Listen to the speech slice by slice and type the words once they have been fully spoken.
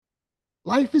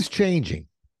Life is changing.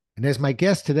 And as my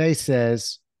guest today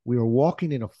says, we are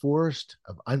walking in a forest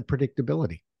of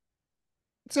unpredictability.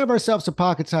 Let's have ourselves a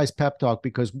pocket sized pep talk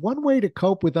because one way to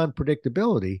cope with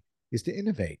unpredictability is to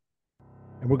innovate.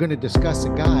 And we're going to discuss a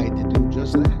guide to do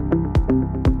just that.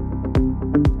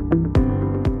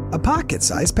 A Pocket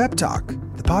Size Pep Talk,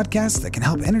 the podcast that can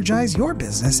help energize your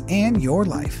business and your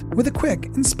life with a quick,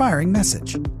 inspiring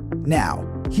message.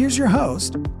 Now, here's your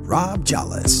host, Rob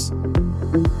Jolles.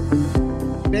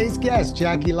 Today's guest,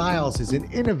 Jackie Lyles, is an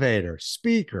innovator,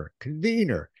 speaker,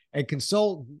 convener, and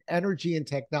consultant in energy and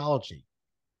technology.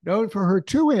 Known for her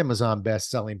two Amazon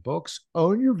best-selling books,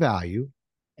 Own Your Value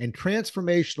and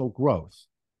Transformational Growth,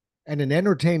 and an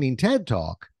entertaining TED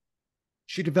Talk,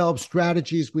 she develops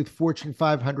strategies with Fortune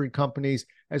 500 companies,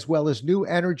 as well as new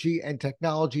energy and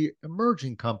technology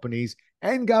emerging companies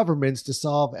and governments to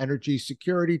solve energy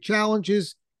security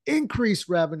challenges, increase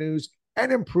revenues,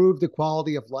 and improve the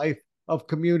quality of life of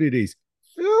communities.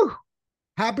 Whew.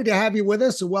 Happy to have you with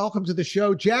us, and welcome to the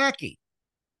show, Jackie.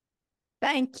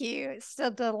 Thank you. It's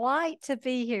a delight to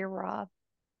be here, Rob.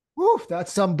 Whew,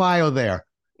 that's some bio there.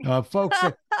 Folks,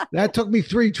 that took me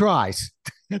 3 tries.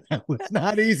 That was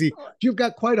not easy. You've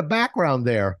got quite a background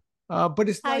there, but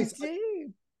it's nice. I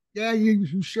do. Yeah,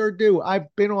 you sure do.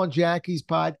 I've been on Jackie's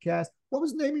podcast. What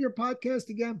was the name of your podcast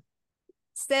again?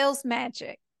 Sales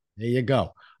Magic. There you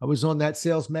go. I was on that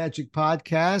Sales Magic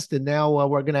podcast, and now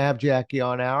we're going to have Jackie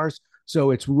on ours.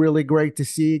 So it's really great to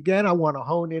see you again. I want to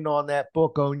hone in on that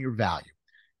book, Own Your Value.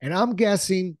 And I'm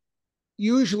guessing,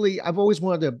 usually, I've always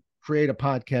wanted to create a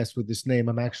podcast with this name.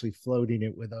 I'm actually floating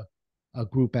it with a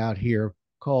group out here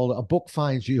called A Book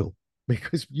Finds You,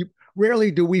 because rarely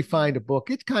do we find a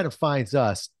book. It kind of finds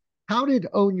us. How did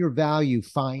Own Your Value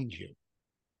find you?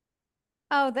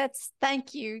 Oh,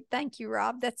 thank you. Thank you,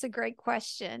 Rob. That's a great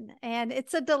question. And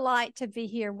it's a delight to be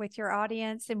here with your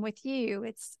audience and with you.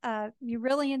 You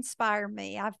really inspire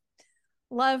me. I've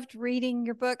loved reading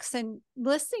your books and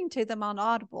listening to them on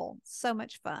Audible. So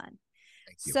much fun.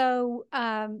 Thank you. So,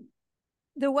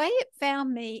 the way it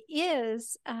found me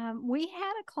is we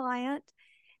had a client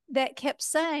that kept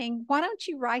saying, why don't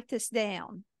you write this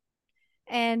down?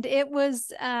 And it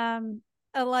was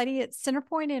a lady at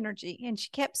Centerpoint Energy, and she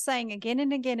kept saying again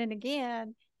and again and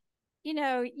again, you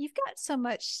know, you've got so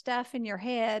much stuff in your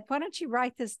head. Why don't you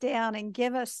write this down and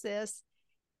give us this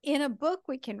in a book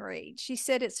we can read? She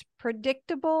said it's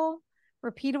predictable,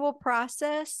 repeatable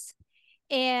process.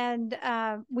 And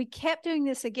we kept doing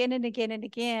this again and again and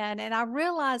again. And I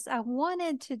realized I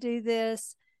wanted to do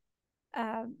this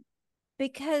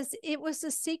because it was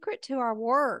a secret to our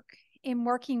work in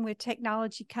working with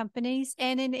technology companies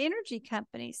and in energy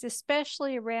companies,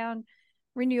 especially around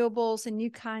renewables and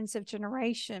new kinds of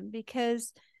generation,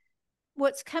 because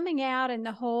what's coming out in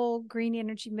the whole green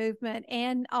energy movement,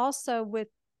 and also with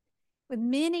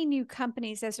many new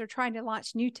companies as they're trying to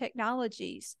launch new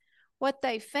technologies, what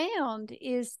they found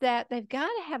is that they've got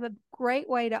to have a great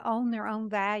way to own their own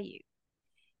value.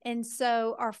 And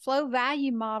so our flow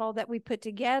value model that we put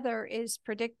together is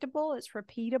predictable, it's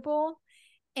repeatable.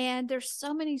 And there's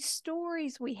so many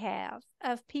stories we have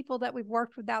of people that we've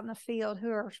worked with out in the field who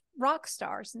are rock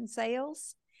stars in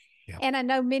sales. Yeah. And I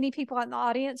know many people in the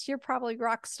audience, you're probably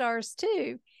rock stars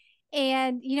too.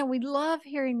 And, you know, we love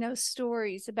hearing those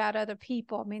stories about other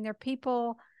people. I mean, there are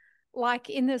people like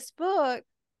in this book,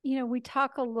 you know, we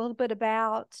talk a little bit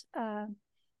about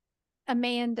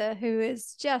Amanda, who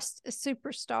is just a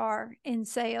superstar in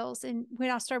sales. And when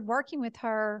I started working with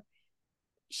her,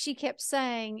 she kept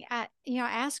saying, I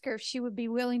asked her if she would be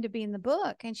willing to be in the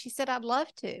book. And she said, I'd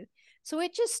love to. So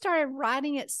it just started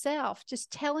writing itself,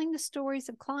 just telling the stories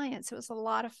of clients. It was a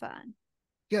lot of fun.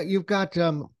 Yeah, you've got,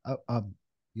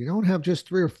 you don't have just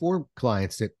 3 or 4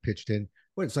 clients that pitched in.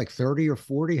 What, it's like 30 or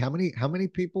 40? How many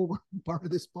people were part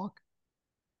of this book?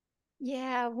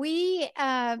 Yeah, we,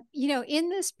 in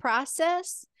this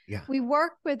process, we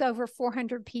worked with over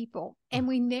 400 people, and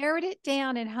we narrowed it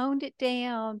down and honed it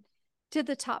down to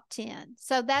the top 10.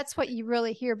 So that's what you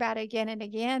really hear about again and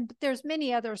again. But there's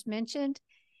many others mentioned,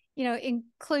 you know,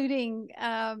 including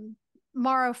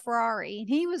Mauro Ferrari. And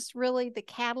he was really the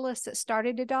catalyst that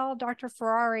started it all. Dr.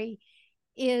 Ferrari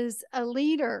is a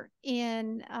leader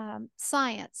in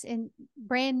science, in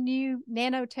brand new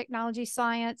nanotechnology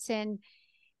science.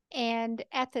 And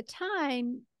at the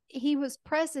time, he was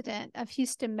president of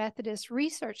Houston Methodist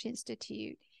Research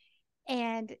Institute.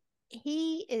 And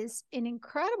he is an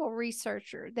incredible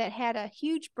researcher that had a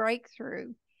huge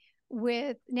breakthrough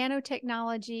with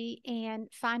nanotechnology and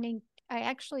finding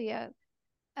actually a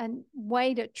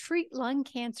way to treat lung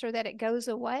cancer that it goes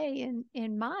away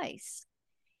in mice.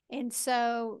 And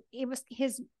so it was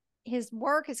his his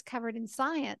work is covered in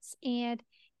science. And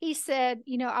he said,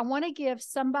 I want to give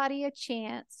somebody a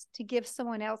chance to give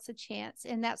someone else a chance.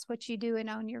 And that's what you do in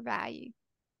Own Your Value.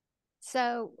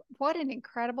 So what an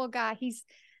incredible guy. He's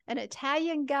an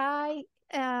Italian guy,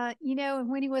 and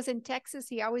when he was in Texas,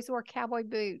 he always wore cowboy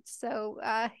boots. So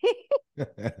a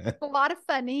lot of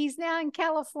fun. He's now in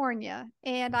California,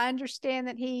 and I understand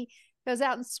that he goes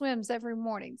out and swims every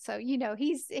morning. So,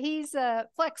 he's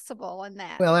flexible in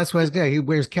that. Well, that's why he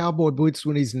wears cowboy boots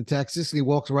when he's in Texas, and he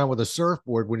walks around with a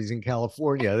surfboard when he's in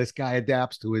California. This guy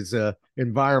adapts to his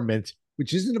environment,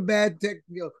 which isn't a bad tech.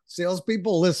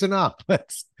 Salespeople, listen up.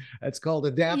 That's called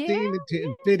adapting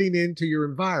and fitting into your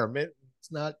environment.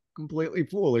 It's not completely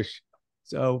foolish.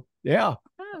 So, yeah.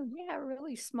 Oh, yeah,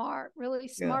 really smart, really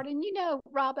smart. Yeah. And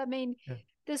Rob,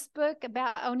 this book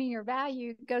about owning your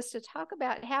value goes to talk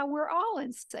about how we're all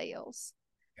in sales.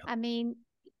 Yeah.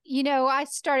 I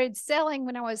started selling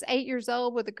when I was 8 years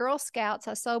old with the Girl Scouts.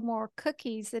 I sold more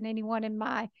cookies than anyone in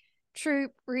my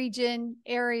troop region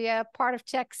area, part of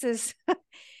Texas.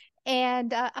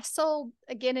 And I sold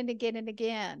again and again and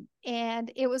again.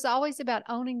 And it was always about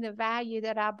owning the value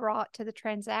that I brought to the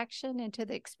transaction and to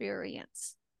the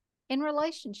experience in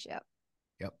relationship.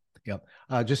 Yep.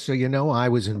 Just so you know, I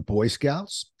was in Boy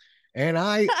Scouts, and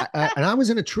I was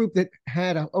in a troop that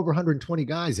had over 120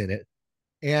 guys in it,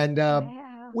 and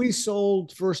wow. We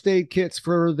sold first aid kits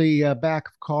for the back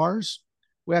of cars.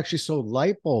 We actually sold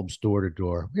light bulbs door to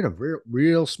door. We had a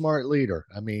real smart leader.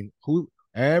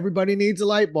 Everybody needs a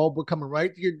light bulb. We're coming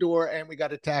right to your door, and we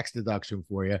got a tax deduction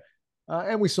for you.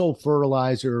 And we sold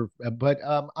fertilizer, but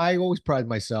I always pride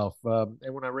myself.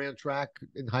 And when I ran track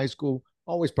in high school,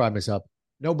 always pride myself.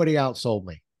 Nobody outsold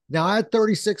me. Now, I had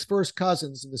 36 first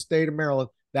cousins in the state of Maryland.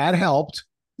 That helped.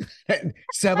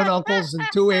 7 uncles and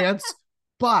 2 aunts.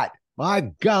 But my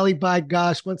golly, by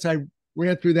gosh, once I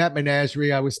ran through that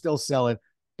menagerie, I was still selling.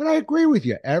 But I agree with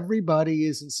you. Everybody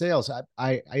is in sales.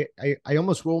 I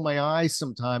almost roll my eyes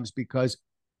sometimes because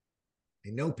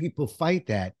I know people fight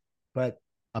that, but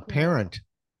a parent,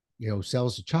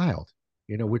 sells a child.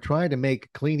 We're trying to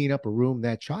make cleaning up a room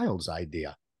that child's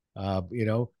idea.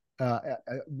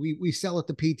 We sell at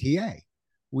the PTA.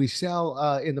 We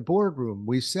sell in the boardroom.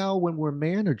 We sell when we're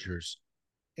managers.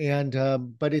 And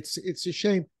but it's a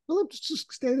shame. Well, let's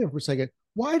just stay there for a second.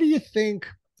 Why do you think?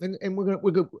 And I'm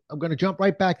gonna jump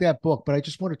right back to that book, but I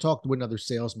just want to talk to another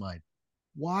sales mind.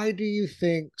 Why do you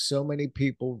think so many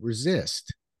people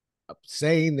resist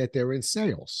saying that they're in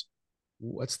sales?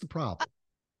 What's the problem?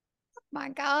 My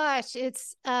gosh,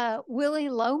 it's Willie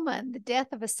Loman, The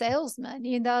Death of a Salesman,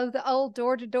 the old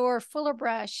door-to-door Fuller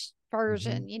Brush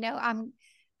version. Mm-hmm.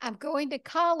 I'm going to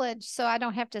college so I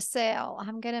don't have to sell.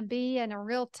 I'm going to be in a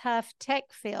real tough tech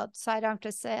field so I don't have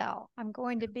to sell. I'm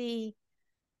going to be,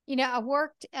 I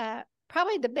worked,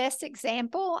 probably the best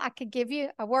example I could give you,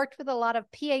 I worked with a lot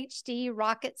of PhD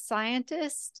rocket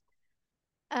scientists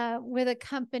with a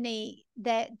company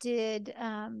that did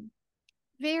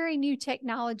very new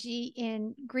technology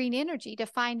in green energy to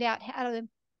find out how to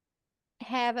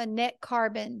have a net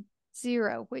carbon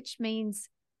zero, which means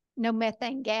no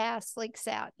methane gas leaks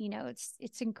out.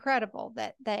 It's incredible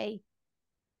that they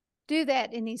do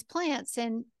that in these plants.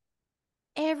 And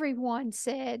everyone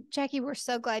said, Jackie, we're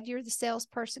so glad you're the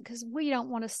salesperson because we don't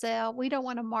want to sell. We don't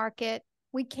want to market.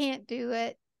 We can't do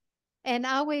it. And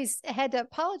I always had to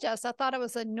apologize. I thought I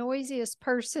was the noisiest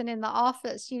person in the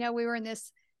office. We were in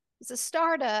this, it's a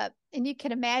startup, and you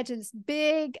can imagine this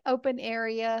big open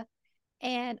area,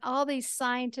 and all these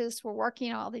scientists were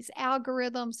working on all these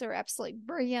algorithms. They're absolutely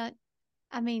brilliant.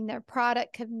 Their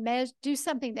product could do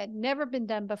something that had never been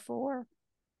done before.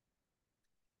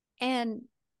 And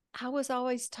I was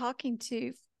always talking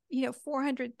to,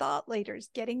 400 thought leaders,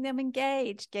 getting them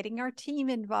engaged, getting our team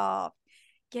involved,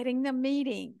 getting them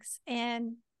meetings.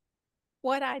 And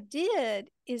what I did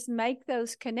is make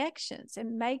those connections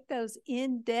and make those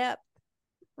in-depth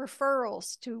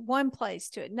referrals to one place,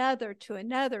 to another, to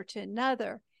another, to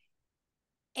another.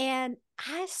 And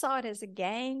I saw it as a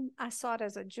game. I saw it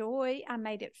as a joy. I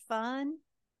made it fun,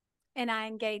 and I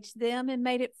engaged them and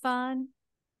made it fun.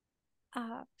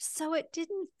 So it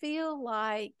didn't feel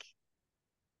like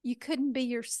you couldn't be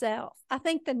yourself. I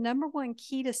think the number one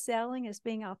key to selling is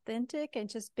being authentic and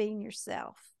just being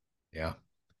yourself. Yeah.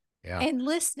 Yeah. And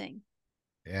listening.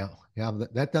 Yeah.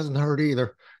 That doesn't hurt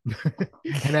either.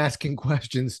 And asking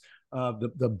questions,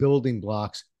 the building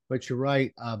blocks. But you're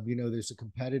right. There's a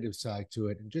competitive side to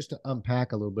it. And just to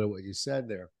unpack a little bit of what you said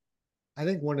there, I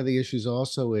think one of the issues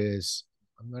also is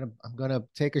I'm gonna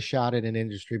take a shot at an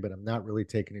industry, but I'm not really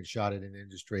taking a shot at an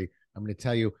industry. I'm going to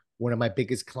tell you one of my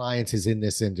biggest clients is in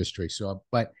this industry. So,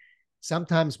 but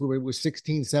sometimes when we're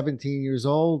 16, 17 years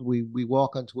old, we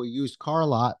walk onto a used car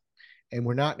lot and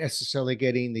we're not necessarily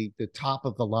getting the top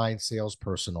of the line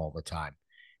salesperson all the time.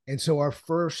 And so our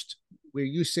first, where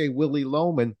you say Willie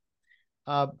Loman,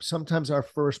 sometimes our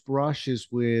first brush is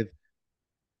with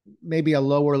maybe a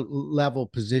lower level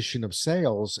position of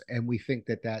sales, and we think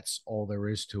that that's all there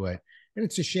is to it. And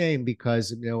it's a shame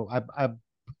because, I'm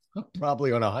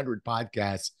probably on 100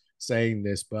 podcasts saying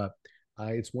this, but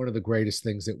it's one of the greatest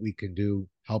things that we can do,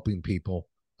 helping people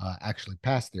actually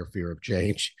pass their fear of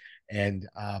change. And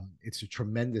it's a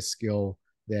tremendous skill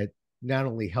that not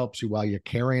only helps you while you're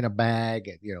carrying a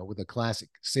bag, with a classic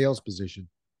sales position,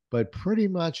 but pretty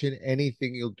much in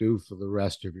anything you'll do for the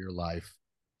rest of your life.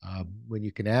 When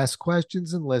you can ask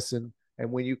questions and listen,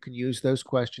 and when you can use those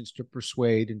questions to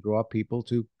persuade and draw people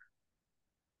to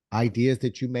ideas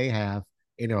that you may have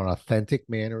in an authentic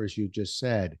manner, as you just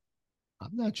said,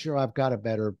 I'm not sure I've got a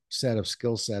better set of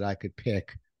skill set I could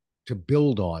pick to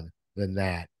build on than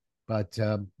that. But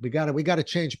we got to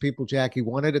change people, Jackie,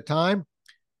 one at a time,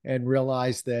 and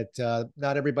realize that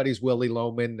not everybody's Willie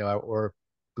Loman or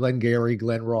Glenn Gary,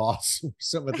 Glenn Ross,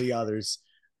 some of the others,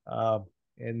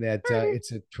 and that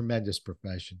it's a tremendous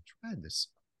profession. Tremendous.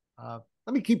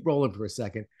 Let me keep rolling for a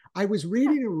second. I was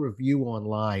reading a review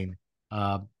online.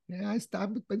 I've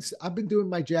been doing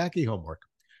my Jackie homework.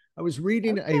 I was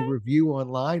reading a review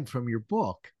online from your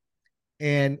book,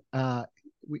 and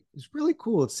it's really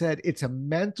cool. It said it's a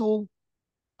mental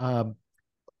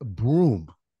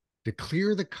broom to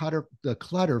clear the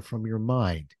clutter from your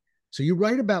mind. So you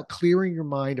write about clearing your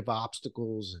mind of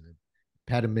obstacles and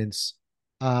impediments.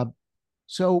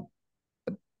 So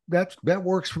that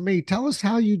works for me. Tell us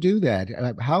how you do that.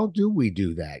 How do we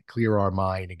do that? Clear our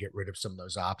mind and get rid of some of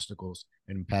those obstacles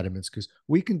and impediments, because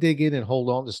we can dig in and hold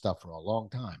on to stuff for a long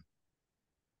time.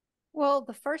 Well,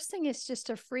 the first thing is just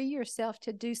to free yourself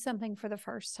to do something for the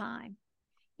first time.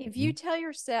 If you tell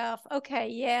yourself, okay,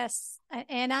 yes,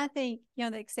 and I think,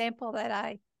 the example that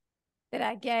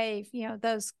I gave,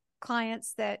 those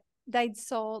clients that they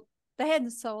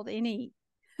hadn't sold any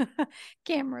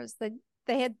cameras.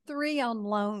 They had 3 on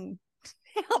loan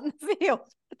out in the field,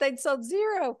 but they'd sold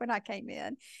 0 when I came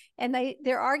in. And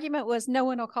their argument was no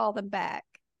one will call them back.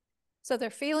 So their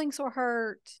feelings were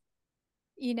hurt,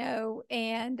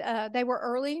 and they were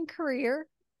early in career.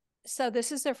 So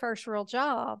this is their first real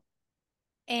job.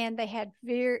 And they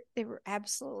were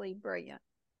absolutely brilliant.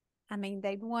 I mean,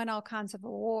 they'd won all kinds of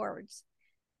awards.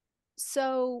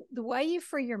 So the way you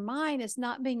free your mind is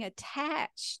not being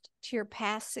attached to your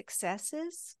past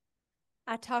successes.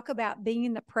 I talk about being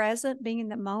in the present, being in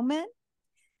the moment.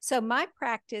 So my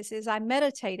practice is I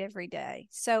meditate every day.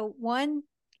 So one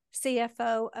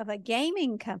CFO of a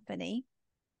gaming company,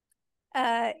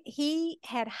 he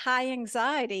had high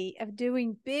anxiety of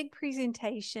doing big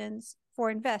presentations for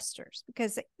investors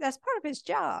because that's part of his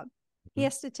job. He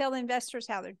has to tell investors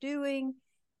how they're doing.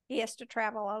 He has to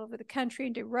travel all over the country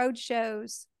and do road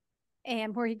shows,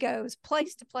 and where he goes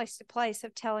place to place to place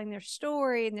of telling their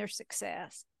story and their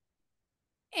success.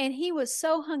 And he was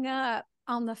so hung up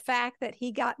on the fact that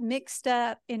he got mixed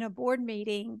up in a board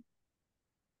meeting,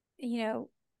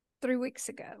 3 weeks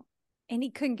ago, and he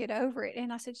couldn't get over it.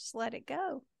 And I said, just let it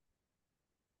go.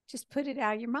 Just put it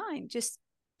out of your mind. Just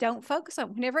don't focus on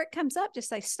it. Whenever it comes up, just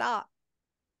say stop.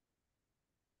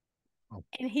 Oh.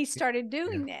 And he started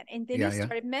doing that. And then he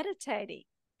started meditating.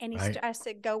 And I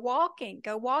said, go walking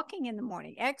in the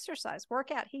morning, exercise, work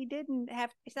out. He said,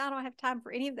 I don't have time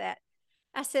for any of that.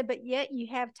 I said, but yet you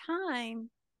have time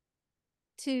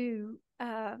to,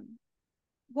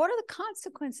 what are the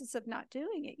consequences of not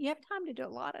doing it? You have time to do a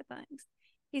lot of things.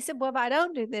 He said, well, if I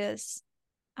don't do this,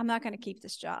 I'm not going to keep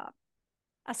this job.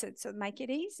 I said, so make it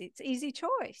easy. It's an easy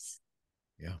choice.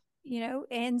 Yeah.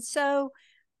 And so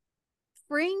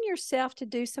freeing yourself to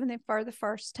do something for the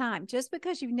first time, just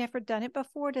because you've never done it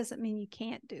before doesn't mean you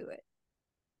can't do it.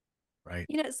 Right.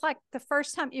 It's like the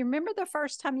first time, you remember the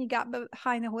first time you got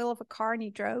behind the wheel of a car and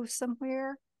you drove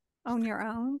somewhere on your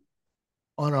own?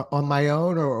 On my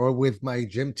own or with my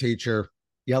gym teacher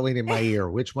yelling in my ear?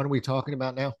 Which one are we talking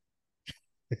about now?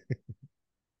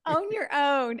 On your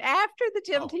own, after the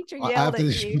gym teacher yelled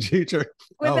at you. Teacher.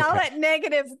 With all that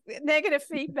negative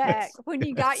feedback. When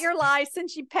you got your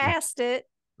license, you passed it.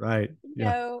 Right.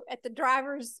 At the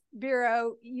driver's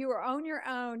bureau, you were on your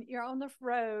own, you're on the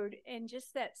road, and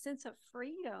just that sense of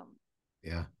freedom.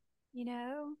 Yeah.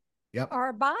 Yep. Or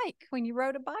a bike, when you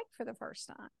rode a bike for the first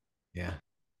time. Yeah.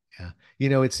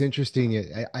 Yeah. It's interesting.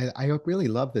 I really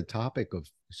love the topic of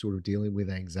sort of dealing with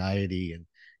anxiety and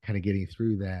kind of getting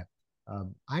through that.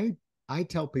 I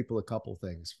tell people a couple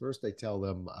things. First, I tell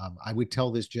them, I would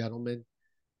tell this gentleman,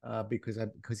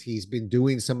 because he's been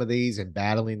doing some of these and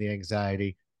battling the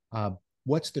anxiety.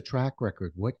 What's the track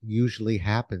record? What usually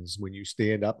happens when you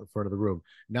stand up in front of the room?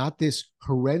 Not this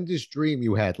horrendous dream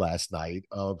you had last night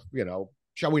of,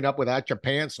 showing up without your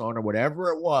pants on or whatever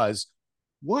it was.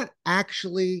 What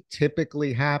actually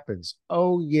typically happens?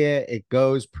 Oh, yeah, it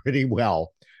goes pretty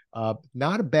well.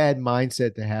 Not a bad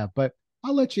mindset to have, but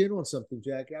I'll let you in on something,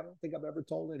 Jackie. I don't think I've ever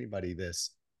told anybody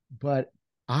this, but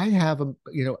I have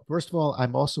first of all,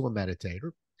 I'm also a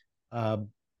meditator. Um,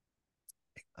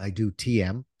 I do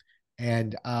TM,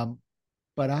 and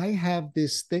but I have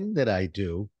this thing that I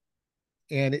do,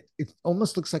 and it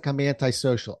almost looks like I'm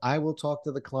antisocial. I will talk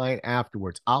to the client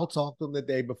afterwards. I'll talk to them the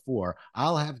day before.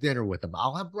 I'll have dinner with them.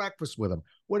 I'll have breakfast with them,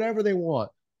 whatever they want.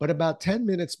 But about 10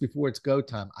 minutes before it's go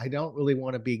time, I don't really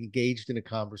want to be engaged in a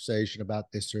conversation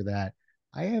about this or that.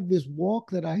 I have this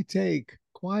walk that I take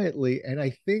quietly, and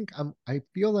I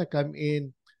feel like I'm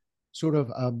in sort of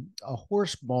a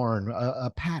horse barn, a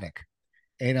paddock,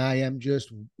 and I am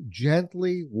just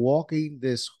gently walking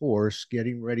this horse,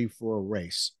 getting ready for a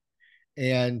race,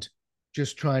 and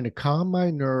just trying to calm my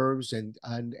nerves.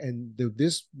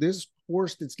 This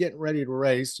horse that's getting ready to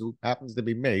race, who happens to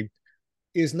be me,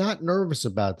 is not nervous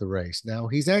about the race. Now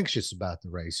he's anxious about the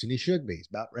race, and he should be. He's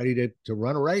about ready to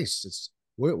run a race.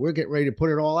 We're getting ready to put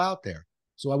it all out there.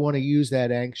 So I want to use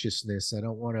that anxiousness. I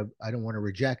don't want to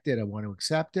reject it. I want to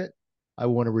accept it. I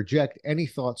want to reject any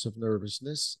thoughts of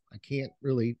nervousness. I can't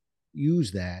really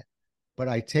use that, but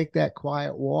I take that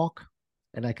quiet walk,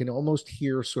 and I can almost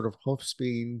hear sort of hoofs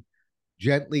being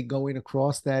gently going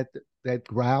across that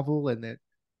gravel and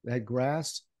that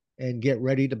grass, and get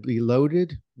ready to be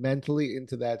loaded mentally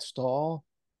into that stall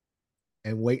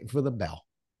and waiting for the bell.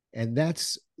 And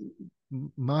that's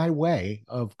my way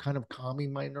of kind of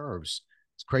calming my nerves.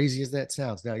 As crazy as that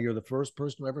sounds. Now, you're the first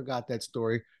person who ever got that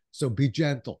story, so be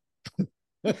gentle.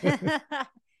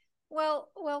 Well,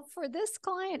 for this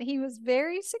client, he was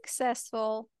very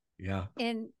successful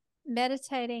in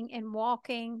meditating and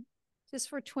walking just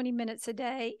for 20 minutes a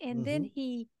day. And then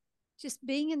he just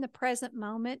being in the present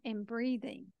moment and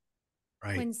breathing.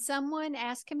 Right. When someone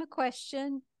asked him a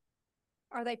question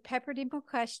or they peppered him with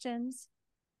questions,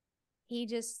 I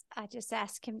just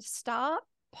asked him to stop,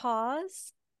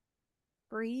 pause,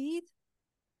 breathe,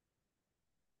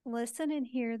 listen and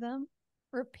hear them,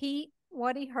 repeat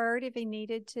what he heard if he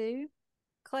needed to,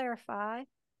 clarify,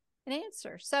 and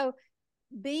answer. So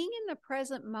being in the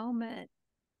present moment,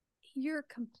 you're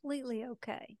completely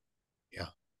okay.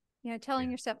 Yeah. Telling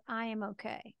yourself, I am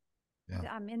okay. Yeah.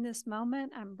 I'm in this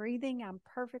moment. I'm breathing. I'm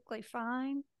perfectly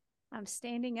fine. I'm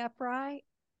standing upright,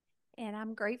 and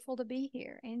I'm grateful to be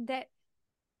here. And that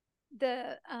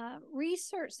the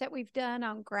research that we've done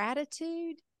on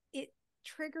gratitude, it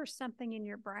triggers something in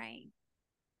your brain.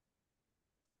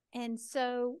 And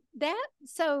so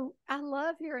I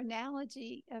love your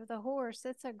analogy of the horse.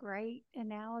 That's a great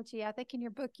analogy. I think in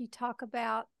your book, you talk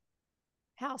about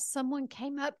how someone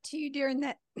came up to you during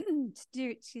that,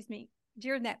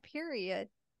 during that period,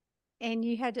 and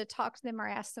you had to talk to them or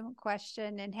ask them a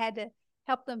question and had to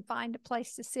help them find a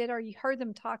place to sit, or you heard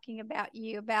them talking about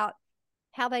you, about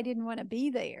how they didn't want to be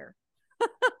there.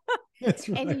 That's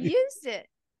right. And you used it,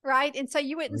 right? And so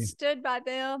you went and stood by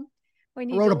them when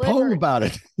you wrote a poem about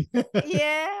it.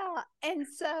 Yeah. And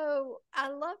so I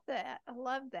love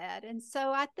that. And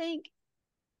so I think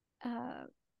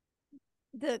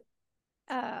the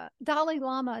Dalai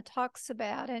Lama talks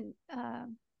about, and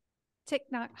Thich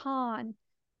Nhat Hanh,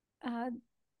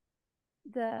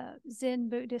 the Zen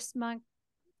Buddhist monk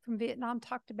from Vietnam,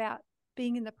 talked about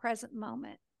being in the present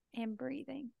moment and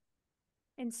breathing.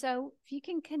 And so if you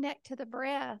can connect to the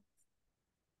breath,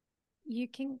 you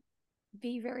can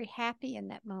be very happy in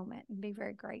that moment and be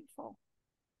very grateful.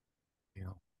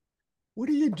 What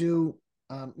do you do?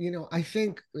 I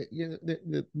think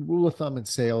the rule of thumb in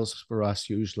sales for us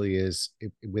usually is,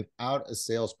 without a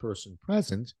salesperson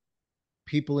present,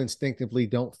 people instinctively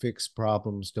don't fix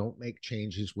problems, don't make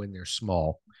changes when they're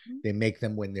small. They make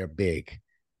them when they're big,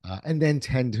 and then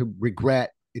tend to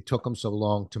regret it took them so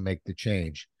long to make the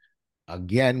change.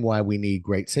 Again, why we need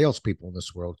great salespeople in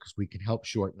this world, because we can help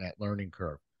shorten that learning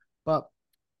curve. But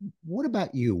what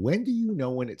about you? When do you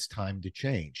know when it's time to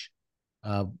change?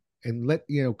 And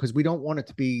because we don't want it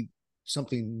to be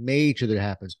something major that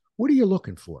happens. What are you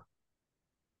looking for?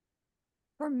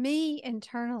 For me,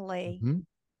 internally,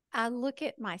 I look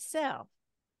at myself.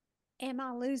 Am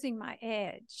I losing my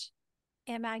edge?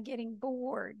 Am I getting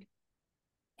bored?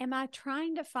 Am I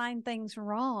trying to find things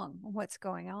wrong? What's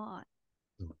going on?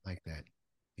 Like that.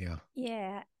 Yeah.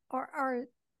 Yeah. Or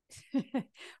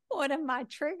one of my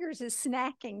triggers is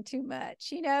snacking too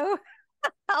much,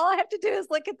 All I have to do is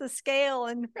look at the scale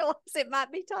and realize it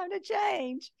might be time to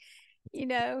change,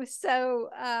 So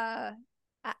I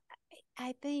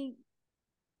think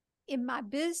in my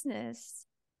business,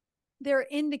 there are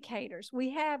indicators.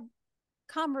 We have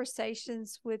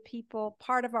conversations with people.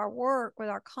 Part of our work with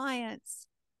our clients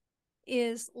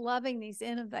is loving these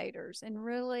innovators, and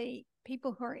really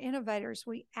people who are innovators,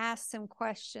 we ask them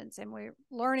questions, and we're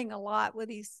learning a lot with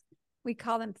these. We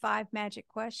call them 5 magic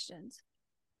questions.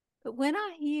 But when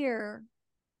I hear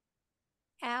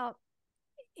out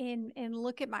and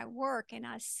look at my work and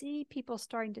I see people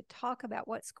starting to talk about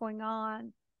what's going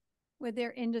on with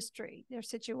their industry, their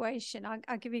situation,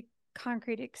 I'll give you a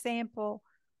concrete example.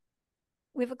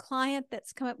 We have a client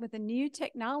that's come up with a new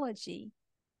technology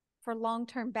for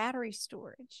long-term battery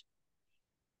storage.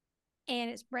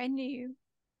 And it's brand new.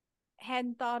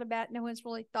 No one's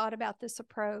really thought about this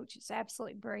approach. It's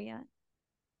absolutely brilliant.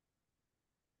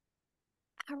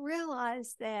 I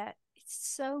realized that it's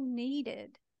so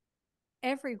needed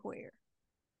everywhere.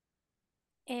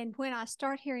 And when I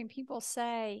start hearing people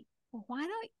say, well, why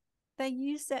don't they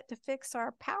use that to fix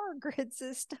our power grid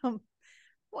system?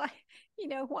 Why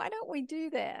don't we do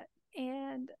that?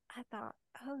 And I thought,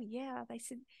 oh yeah, they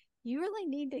said, you really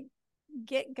need to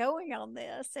get going on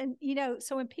this. And,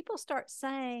 so when people start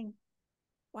saying,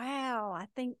 wow, I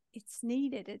think it's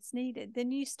needed,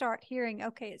 then you start hearing,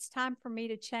 okay, it's time for me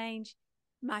to change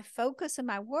my focus and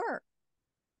my work.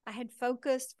 I had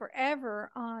focused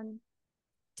forever on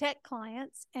tech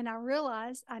clients, and I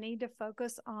realized I need to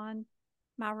focus on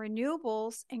my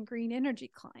renewables and green energy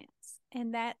clients.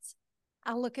 And I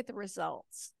look at the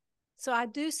results. So I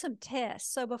do some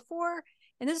tests. So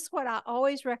and this is what I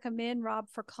always recommend, Rob,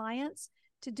 for clients,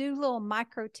 to do little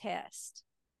micro tests.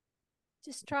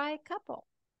 Just try a couple.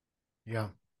 Yeah.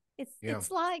 It's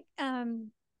like, I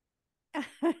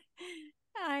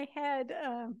had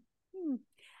an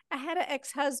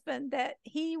ex-husband that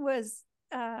he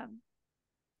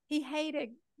hated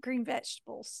green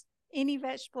vegetables. Any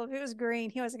vegetable, if it was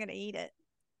green, he wasn't going to eat it.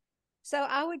 So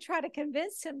I would try to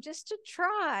convince him just to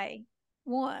try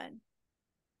one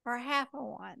or half of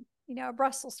one, a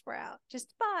Brussels sprout,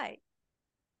 just a bite.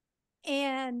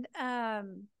 And,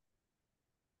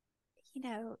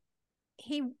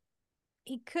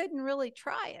 he couldn't really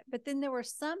try it, but then there were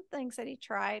some things that he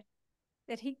tried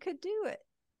that he could do it.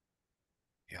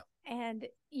 Yeah. And,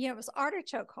 it was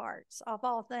artichoke hearts of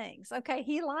all things. Okay.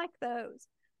 He liked those.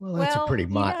 Well, that's pretty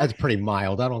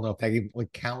mild. I don't know if that even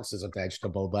counts as a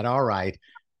vegetable, but all right.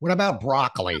 What about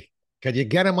broccoli? Could you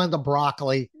get him on the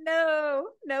broccoli? No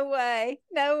way.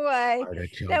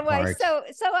 Artichoke hearts. So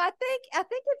I think if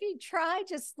you try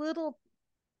just little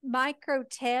micro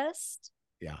tests,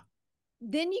 yeah,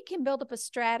 then you can build up a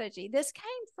strategy. This came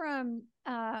from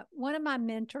one of my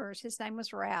mentors. His name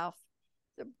was Ralph.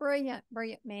 A brilliant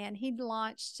man. He'd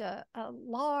launched a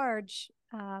large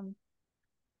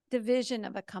division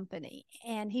of a company,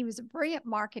 and he was a brilliant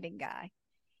marketing guy.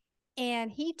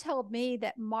 And he told me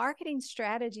that marketing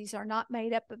strategies are not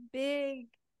made up of big,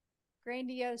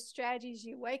 grandiose strategies.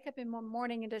 You wake up in one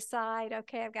morning and decide,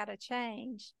 okay, I've got to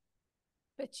change.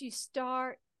 But you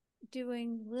start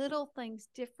doing little things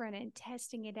different and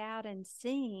testing it out and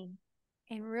seeing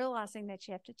and realizing that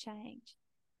you have to change.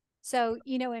 So,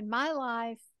 in my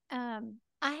life, I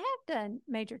have done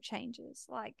major changes,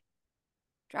 like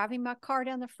driving my car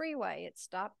down the freeway. It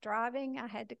stopped driving. I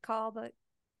had to call the,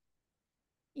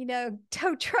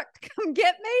 tow truck to come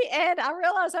get me. And I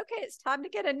realized, okay, it's time to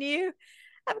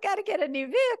I've got to get a new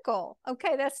vehicle.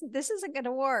 Okay, this isn't going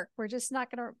to work. We're just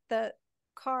not going to,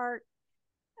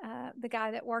 the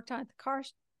guy that worked on at the car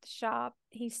shop,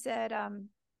 he said,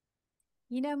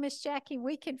 Miss Jackie,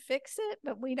 we can fix it,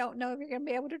 but we don't know if you're going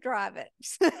to be able to drive it.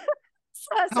 So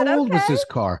I said, how old was this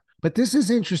car? But this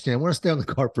is interesting. I want to stay on the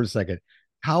car for a second.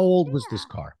 How old was this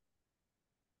car?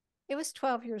 It was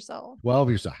 12 years old. 12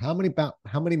 years old. How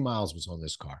many miles was on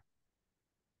this car?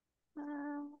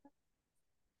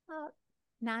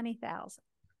 90,000.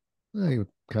 Well,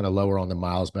 kind of lower on the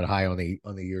miles, but high on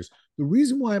the years. The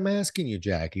reason why I'm asking you,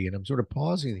 Jackie, and I'm sort of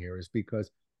pausing here, is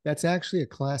because that's actually a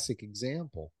classic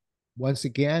example. Once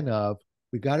again,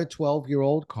 we got a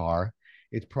 12-year-old car.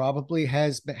 It probably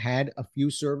has had a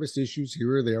few service issues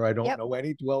here or there. I don't know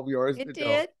any 12-year-olds. It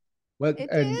did. Well,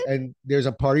 and there's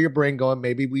a part of your brain going,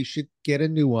 maybe we should get a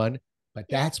new one. But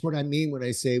that's what I mean when I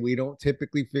say we don't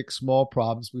typically fix small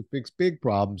problems. We fix big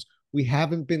problems. We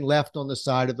haven't been left on the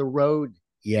side of the road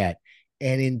yet.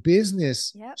 And in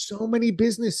business, so many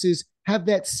businesses have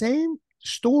that same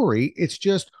story. It's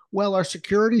just, well, our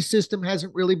security system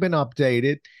hasn't really been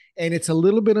updated, and it's a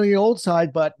little bit on the old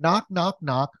side, but knock, knock,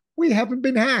 knock, we haven't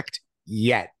been hacked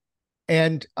yet.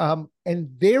 And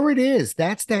there it is.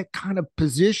 That's that kind of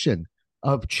position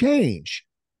of change.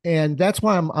 And that's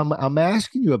why I'm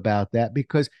asking you about that,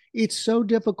 because it's so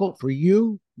difficult for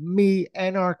you, me,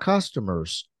 and our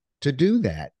customers to do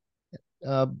that.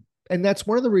 Uh, and that's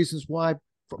one of the reasons why,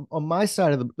 from on my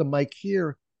side of the mic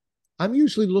here, I'm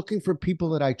usually looking for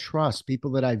people that I trust,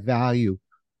 people that I value,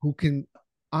 who can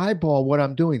eyeball what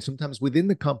I'm doing, sometimes within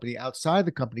the company, outside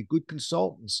the company, good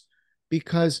consultants,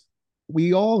 because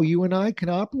we all, you and I, can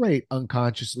operate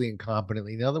unconsciously and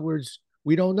competently. In other words,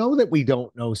 we don't know that we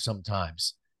don't know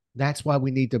sometimes. That's why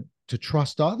we need to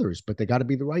trust others, but they got to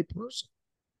be the right person.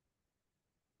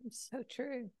 So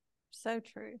true. So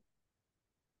true.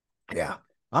 Yeah.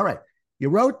 All right. You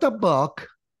wrote the book,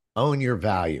 Own Your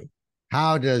Value.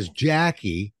 How does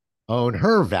Jackie own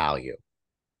her value?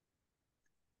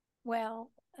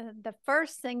 Well, the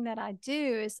first thing that I do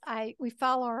is we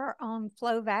follow our own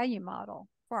flow value model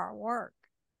for our work.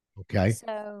 Okay.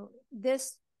 So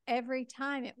this every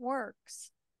time it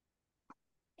works.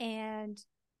 And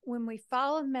when we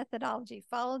follow the methodology,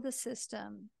 follow the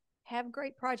system, have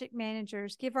great project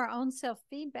managers, give our own self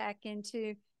feedback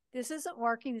into this isn't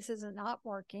working, this isn't not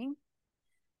working.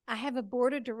 I have a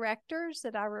board of directors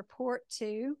that I report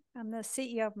to. I'm the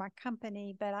CEO of my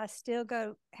company, but I still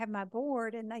go have my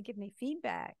board and they give me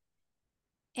feedback.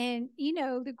 And, you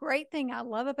know, the great thing I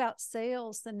love about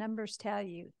sales, the numbers tell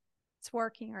you it's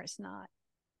working or it's not.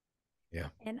 Yeah.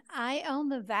 And I own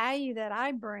the value that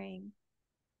I bring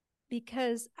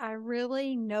because I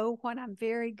really know what I'm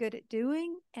very good at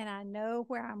doing and I know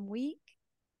where I'm weak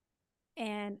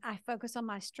and I focus on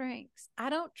my strengths. I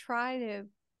don't try to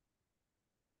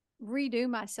redo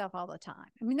myself all the time.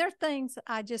 I mean, there are things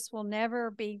I just will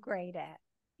never be great at,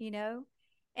 you know,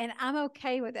 and I'm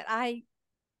okay with it.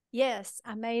 Yes,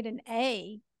 I made an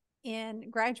A in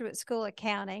graduate school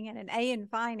accounting and an A in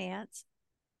finance.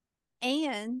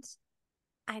 And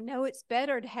I know it's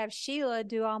better to have Sheila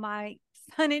do all my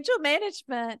financial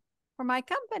management for my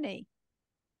company.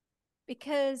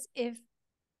 Because if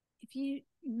you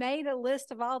made a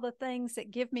list of all the things that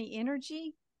give me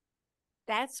energy,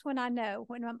 that's when I know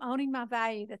when I'm owning my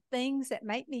value, the things that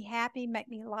make me happy, make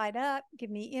me light up, give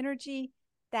me energy,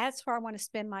 that's where I want to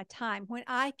spend my time. When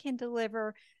I can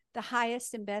deliver the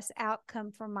highest and best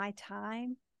outcome for my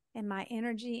time and my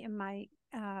energy and my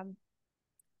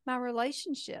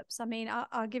relationships. I mean,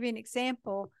 I'll give you an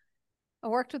example. I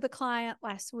worked with a client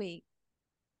last week.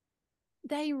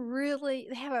 They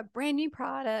have a brand new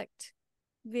product,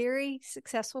 very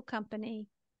successful company.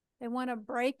 They want to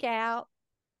break out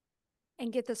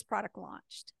and get this product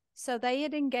launched. So they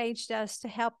had engaged us to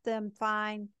help them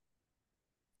find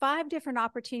 5 different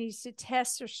opportunities to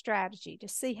test their strategy to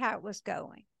see how it was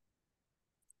going.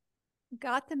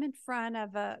 Got them in front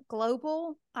of a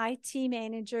global IT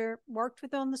manager, worked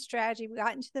with them on the strategy. We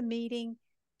got into the meeting,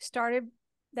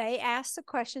 they asked the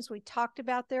questions. We talked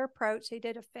about their approach. They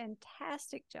did a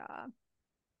fantastic job.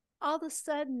 All of a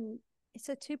sudden, it's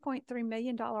a $2.3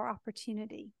 million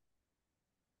opportunity.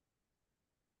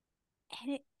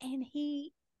 And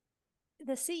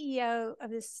the CEO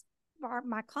of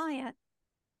my client,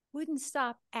 wouldn't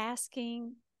stop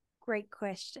asking great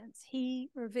questions. He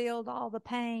revealed all the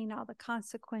pain, all the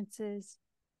consequences,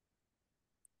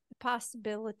 the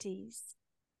possibilities.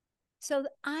 So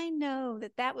I know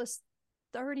that was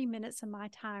 30 minutes of my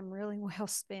time really well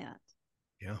spent.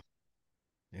 Yeah.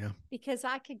 Yeah. Because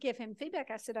I could give him feedback.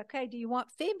 I said, okay, do you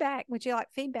want feedback? Would you like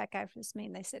feedback after this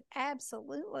meeting? They said,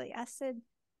 absolutely. I said,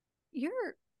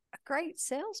 you're a great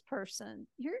salesperson.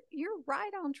 You're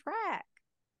right on track.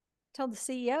 Told the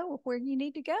CEO where you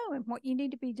need to go and what you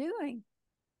need to be doing.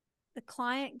 The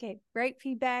client gave great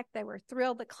feedback. They were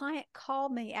thrilled. The client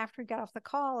called me after he got off the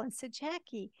call and said,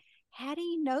 Jackie, how do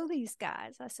you know these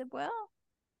guys? I said, well,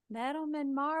 met them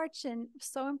in March and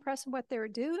so impressed with what they were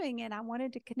doing. And I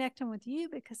wanted to connect them with you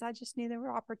because I just knew there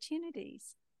were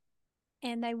opportunities.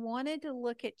 And they wanted to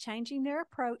look at changing their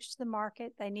approach to the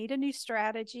market. They need a new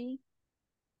strategy.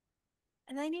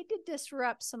 And they need to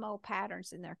disrupt some old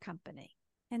patterns in their company.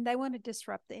 And they want to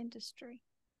disrupt the industry.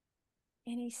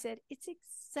 And he said, it's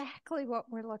exactly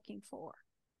what we're looking for.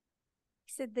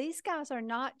 He said, these guys are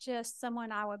not just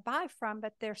someone I would buy from,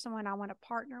 but they're someone I want to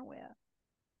partner with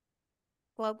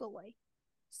globally.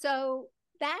 So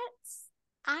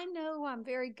I know I'm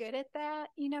very good at that,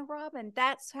 you know, Rob, and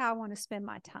that's how I want to spend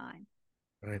my time.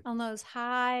 Right. On those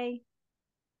high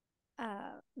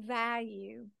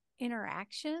value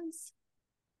interactions.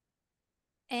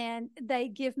 And they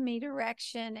give me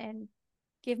direction and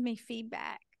give me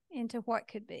feedback into what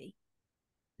could be.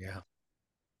 Yeah.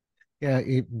 Yeah,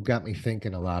 it got me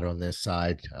thinking a lot on this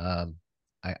side. I'm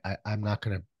not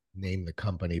going to name the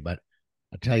company, but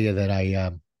I'll tell you that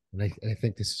I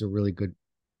think this is a really good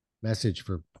message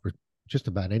for just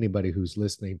about anybody who's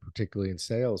listening, particularly in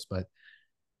sales. But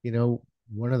you know,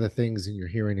 one of the things that you're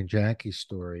hearing in Jackie's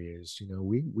story is,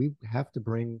 we have to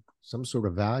bring some sort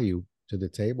of value to the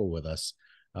table with us.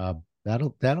 Uh,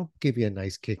 that'll give you a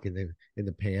nice kick in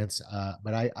the pants.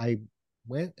 But I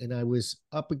went and I was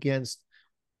up against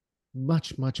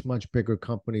much bigger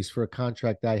companies for a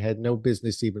contract I had no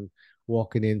business even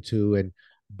walking into, and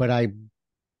but I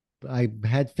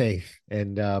had faith,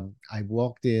 and I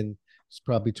walked in. It's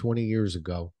probably 20 years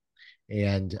ago,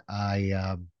 and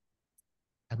I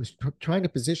was trying to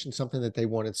position something that they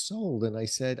wanted sold, and I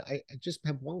said, I just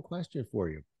have one question for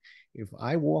you. If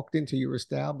I walked into your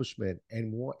establishment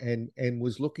and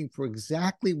was looking for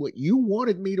exactly what you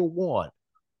wanted me to want,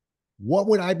 what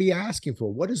would I be asking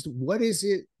for? What is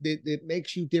it that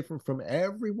makes you different from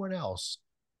everyone else?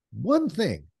 One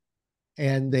thing.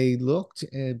 And they looked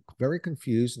and very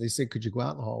confused. And they said, "Could you go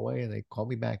out in the hallway?" And they called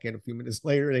me back in a few minutes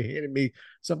later. They handed me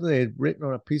something they had written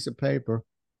on a piece of paper,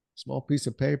 small piece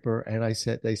of paper. And they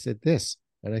said this.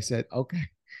 And I said, "Okay,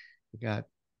 we got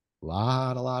a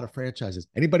lot of franchises.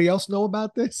 Anybody else know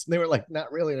about this?" And they were like,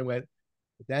 "Not really." And I went,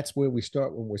 "That's where we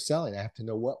start when we're selling. I have to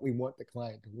know what we want the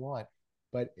client to want."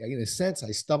 But in a sense,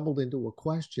 I stumbled into a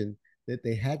question that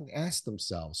they hadn't asked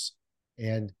themselves.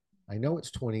 And I know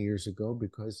it's 20 years ago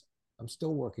because I'm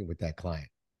still working with that client.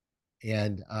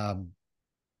 And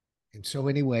so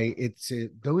anyway, it's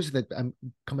those that I'm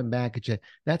coming back at you.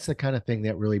 That's the kind of thing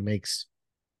that really makes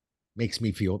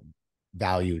me feel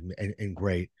valued and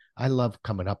great. I love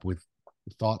coming up with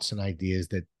thoughts and ideas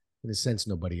that, in a sense,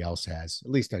 nobody else has. At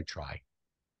least I try.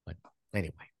 But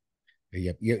anyway,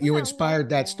 you Well, I love inspired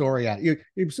that that. story out. You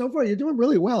so far you're doing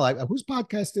really well. Whose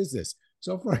podcast is this?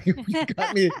 So far you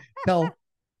got me to tell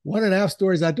 1.5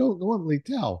 stories I don't normally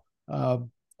tell.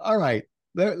 All right,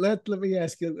 let me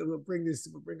ask you. We'll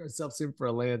bring ourselves in for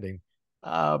a landing.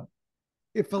 Uh,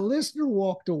 if a listener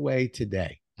walked away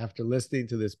today after listening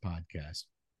to this podcast,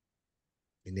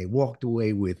 and they walked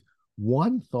away with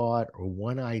one thought or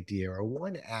one idea or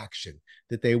one action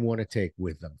that they want to take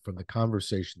with them from the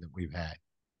conversation that we've had,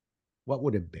 what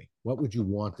would it be? What would you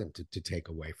want them to take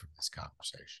away from this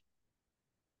conversation?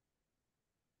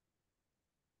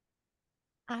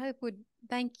 I would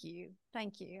thank you.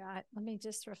 Thank you. Let me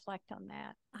just reflect on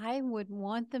that. I would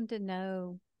want them to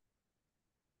know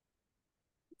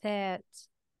that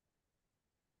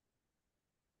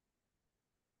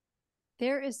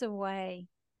there is a way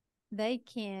they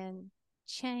can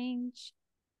change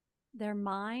their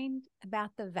mind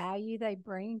about the value they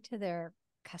bring to their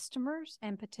customers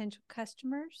and potential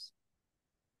customers.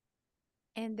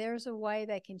 And there's a way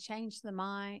they can change the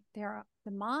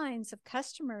minds of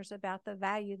customers about the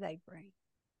value they bring.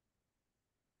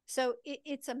 So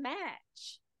it's a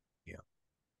match. Yeah.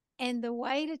 And the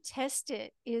way to test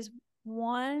it is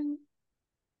one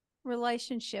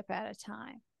relationship at a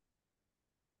time.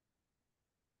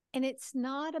 And it's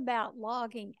not about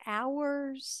logging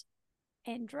hours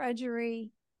and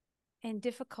drudgery and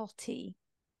difficulty.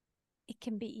 It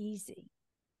can be easy.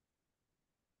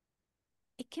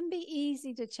 It can be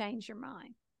easy to change your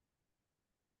mind.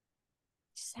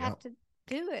 Just have to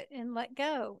do it and let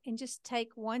go and just take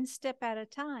one step at a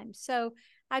time. So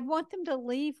I'd want them to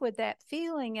leave with that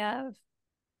feeling of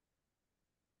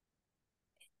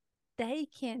they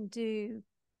can do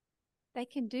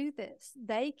this.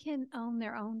 They can own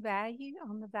their own value,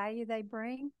 own the value they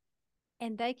bring,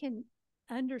 and they can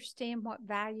understand what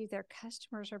value their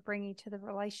customers are bringing to the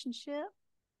relationship,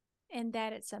 and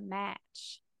that it's a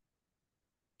match.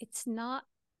 It's not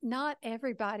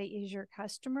everybody is your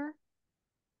customer,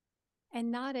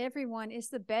 and not everyone is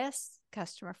the best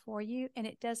customer for you, and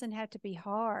it doesn't have to be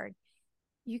hard.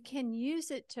 You can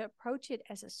use it to approach it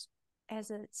as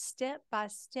a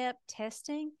step-by-step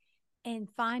testing and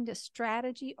find a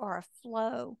strategy or a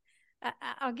flow.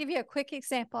 I'll give you a quick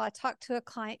example. I talked to a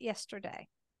client yesterday,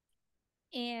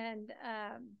 and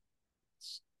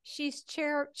she's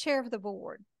chair of the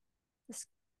board, this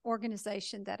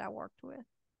organization that I worked with,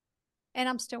 and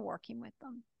I'm still working with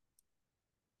them.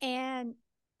 And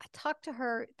I talked to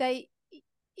her.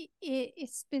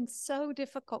 It's been so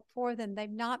difficult for them. They've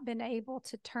not been able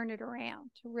to turn it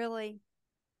around to really.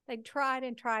 They've tried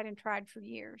and tried and tried for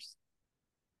years.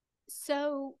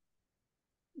 So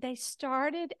they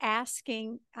started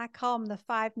asking, I call them the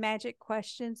 5 magic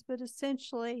questions, but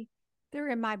essentially they're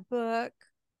in my book,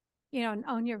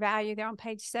 Own Your Value. They're on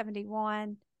page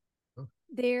 71. Oh.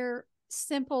 They're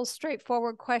simple,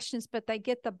 straightforward questions, but they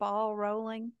get the ball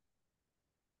rolling.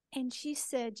 And she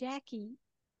said, "Jackie,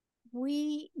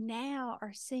 we now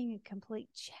are seeing a complete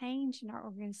change in our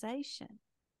organization.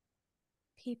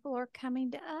 people are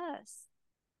coming to us.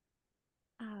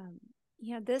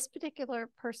 This particular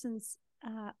person's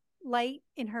late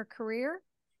in her career.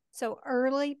 So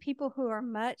early people who are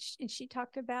and she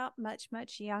talked about much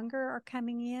younger are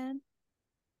coming in.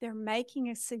 They're making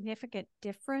a significant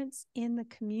difference in the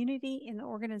community, in the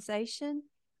organization,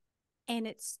 and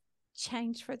it's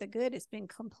changed for the good. It's been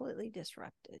completely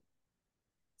disrupted.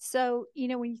 So,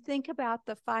 when you think about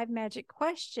the 5 magic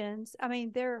questions, I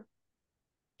mean, they're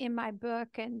in my book,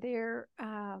 and they're,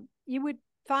 you would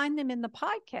find them in the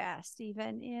podcast,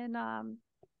 even in, I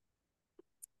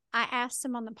asked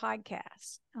them on the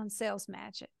podcast on Sales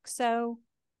Magic. So,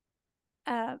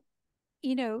 the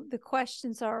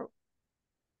questions are,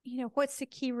 what's the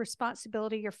key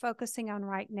responsibility you're focusing on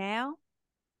right now?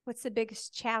 What's the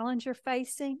biggest challenge you're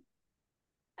facing?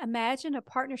 Imagine a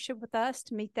partnership with us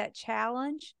to meet that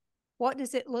challenge. What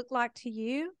does it look like to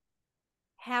you?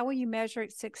 How will you measure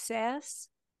its success?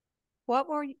 What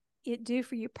will it do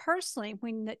for you personally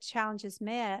when the challenge is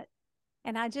met?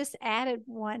 And I just added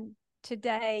one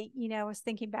today. I was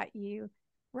thinking about you,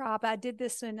 Rob. I did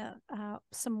this in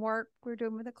some work we were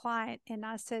doing with a client, and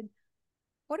I said,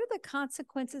 what are the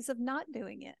consequences of not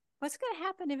doing it? What's going to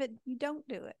happen if you don't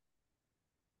do it?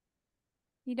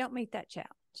 You don't meet that challenge.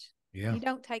 Yeah. You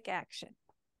don't take action.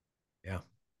 Yeah.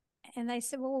 And they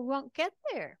said, well, we won't get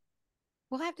there.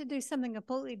 We'll have to do something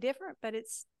completely different, but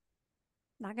it's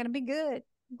not going to be good.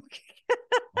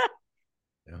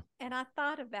 Yeah. And I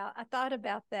thought about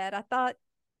that. I thought,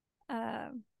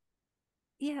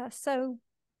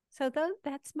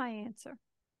 that's my answer.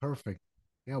 Perfect.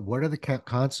 Yeah. What are the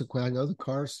consequences? I know the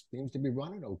car seems to be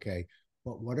running okay,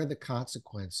 but what are the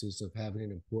consequences of having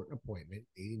an important appointment,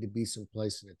 needing to be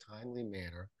someplace in a timely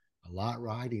manner, a lot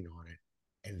riding on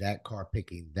it, and that car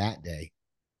picking that day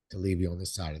to leave you on the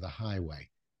side of the highway?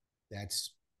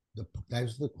 Those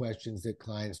are the questions that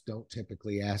clients don't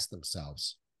typically ask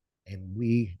themselves. And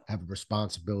we have a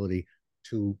responsibility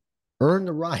to earn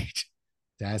the right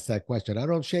to ask that question. I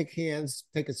don't shake hands,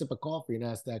 take a sip of coffee, and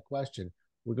ask that question.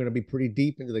 We're going to be pretty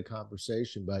deep into the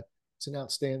conversation, but it's an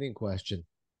outstanding question.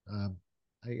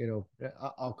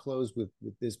 I'll close with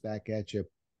this back at you.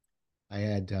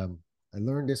 I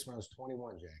learned this when I was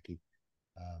 21, Jackie,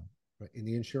 in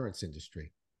the insurance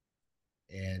industry.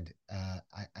 And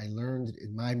I learned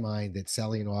in my mind that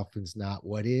selling often is not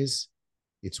what is,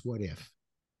 it's what if.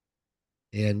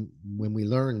 And when we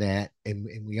learn that, and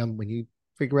when you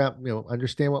figure out,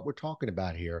 understand what we're talking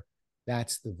about here,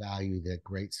 that's the value that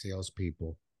great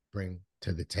salespeople bring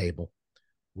to the table.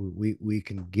 We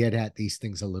can get at these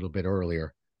things a little bit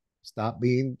earlier. Stop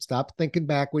thinking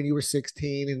back when you were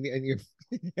 16 and you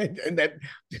and that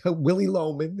Willie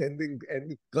Loman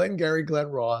and Glenn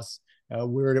Ross.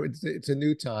 It's a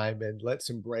new time, and let's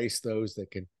embrace those that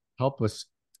can help us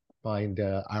find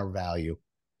our value.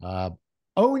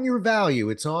 Own Your Value.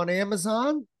 It's on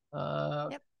Amazon.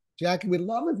 Yep. Jackie would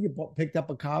love if you picked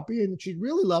up a copy, and she'd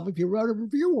really love if you wrote a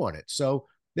review on it. So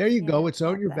there you go. It's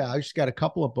Own Your Value. She's got a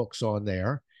couple of books on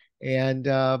there. And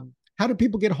how do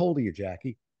people get a hold of you,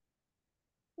 Jackie?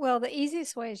 Well, the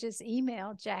easiest way is just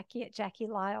email Jackie at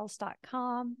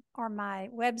JackieLyles.com or my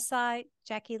website,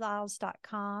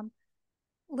 JackieLyles.com.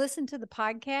 Listen to the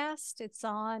podcast. It's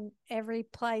on every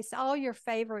place, all your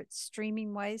favorite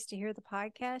streaming ways to hear the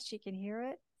podcast. You can hear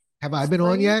it. Have I been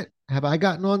on yet? Have I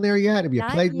gotten on there yet? Have you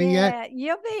played me yet?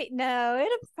 No,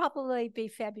 it'll probably be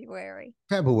February.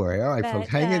 February. All right, folks,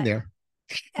 hang in there.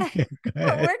 We're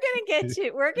gonna get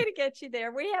you. We're gonna get you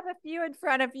there. We have a few in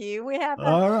front of you. We have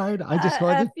all right. I just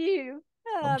heard a few.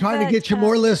 I'm trying to get you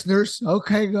more listeners.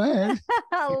 Okay, go ahead.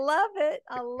 I love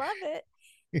it.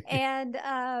 And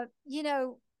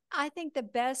I think the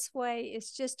best way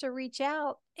is just to reach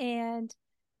out and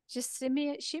just shoot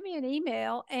me an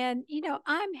email. And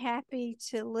I'm happy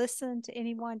to listen to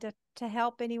anyone, to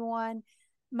help anyone.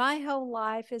 My whole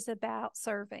life is about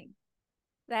serving.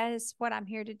 That is what I'm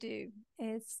here to do.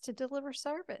 It's to deliver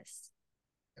service.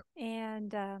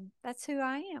 And that's who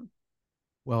I am.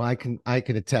 Well, I can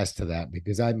attest to that,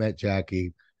 because I met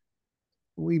Jackie.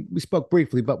 We spoke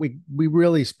briefly, but we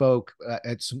really spoke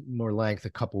at some more length a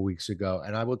couple of weeks ago.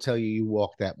 And I will tell you, you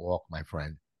walk that walk, my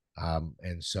friend. And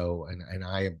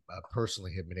I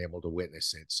personally have been able to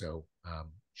witness it. So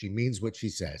she means what she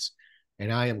says.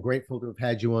 And I am grateful to have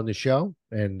had you on the show.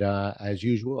 And as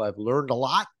usual, I've learned a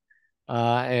lot.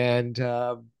 And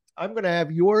I'm going to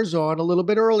have yours on a little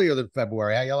bit earlier than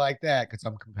February. How you like that? Because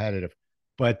I'm competitive.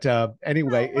 But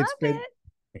anyway,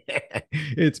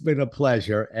 it's been a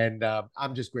pleasure. And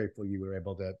I'm just grateful you were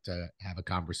able to have a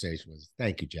conversation with us.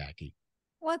 Thank you, Jackie.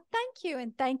 Well, thank you.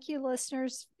 And thank you,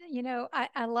 listeners.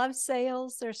 I love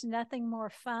sales. There's nothing more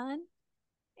fun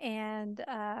and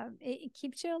it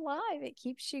keeps you alive. It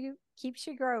keeps you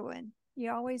growing.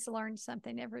 You always learn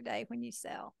something every day when you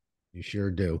sell. You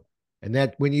sure do. And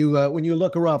that when you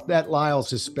look her up, that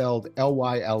Lyles is spelled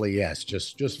Lyles,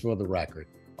 just for the record.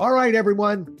 All right,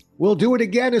 everyone. We'll do it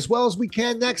again as well as we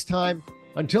can next time.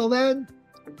 Until then,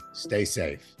 stay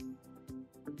safe.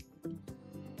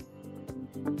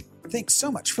 Thanks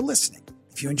so much for listening.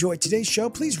 If you enjoyed today's show,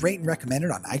 please rate and recommend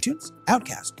it on iTunes,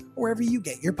 Outcast, or wherever you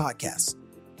get your podcasts.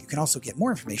 You can also get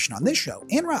more information on this show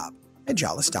and Rob at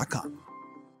jollis.com.